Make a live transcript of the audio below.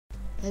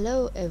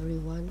Hello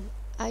everyone,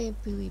 I am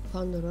Pui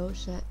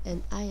Ponderosa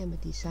and I am a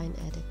design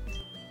addict.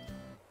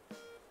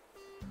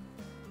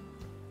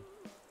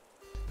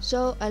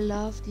 So I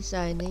love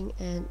designing,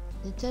 and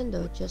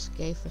Nintendo just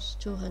gave us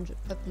 200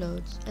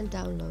 uploads and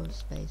download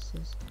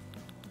spaces.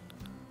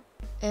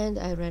 And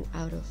I ran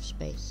out of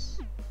space.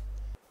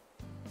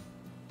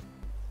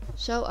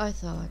 So I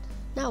thought,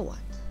 now what?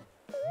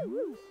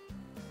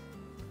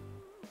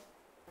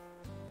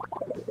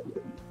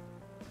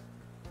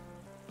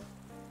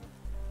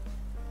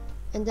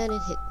 And then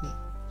it hit me,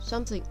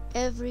 something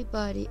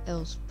everybody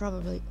else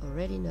probably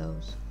already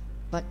knows,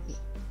 but me.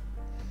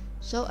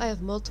 So I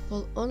have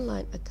multiple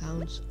online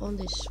accounts on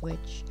this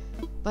Switch,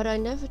 but I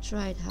never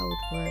tried how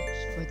it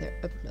works for their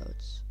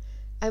uploads.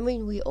 I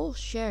mean, we all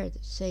share the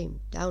same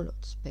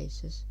download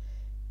spaces.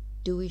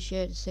 Do we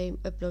share the same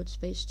upload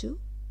space too?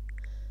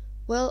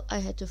 Well, I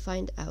had to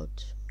find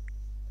out.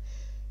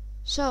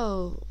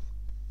 So,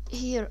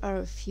 here are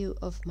a few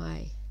of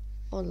my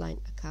online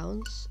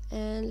accounts,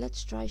 and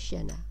let's try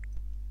Shenna.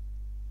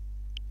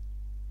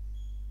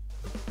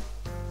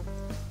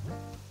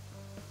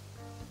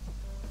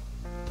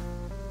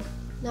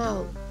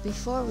 Now,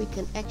 before we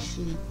can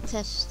actually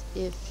test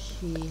if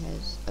she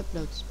has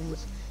upload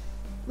space,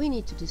 we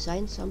need to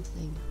design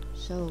something.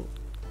 So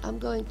I'm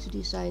going to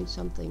design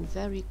something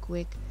very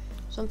quick,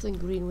 something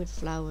green with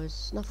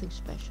flowers, nothing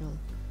special.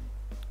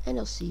 And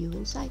I'll see you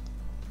inside.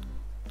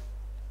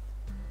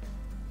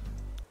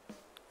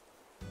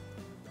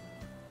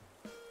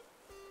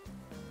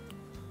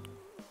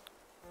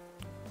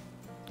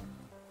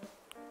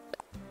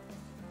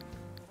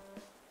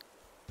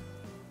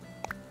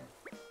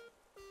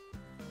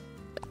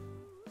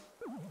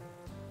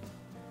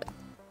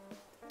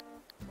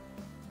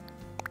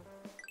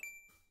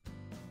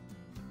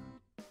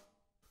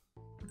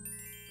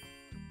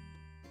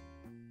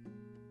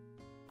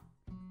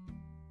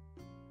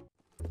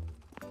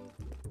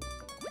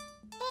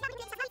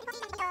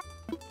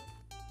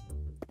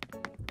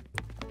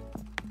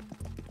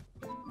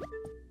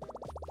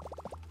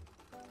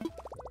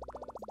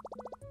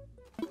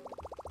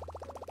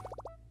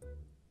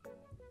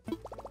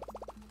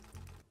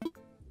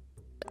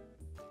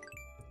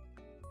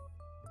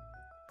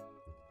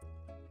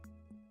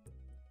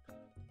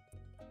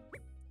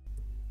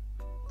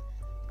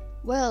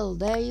 Well,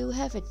 there you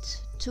have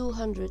it,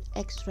 200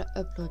 extra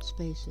upload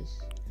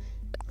spaces.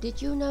 Did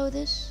you know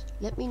this?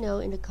 Let me know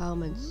in the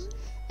comments,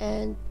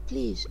 and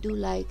please do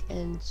like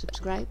and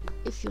subscribe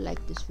if you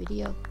like this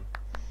video,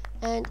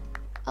 and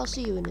I'll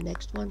see you in the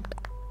next one.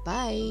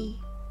 Bye!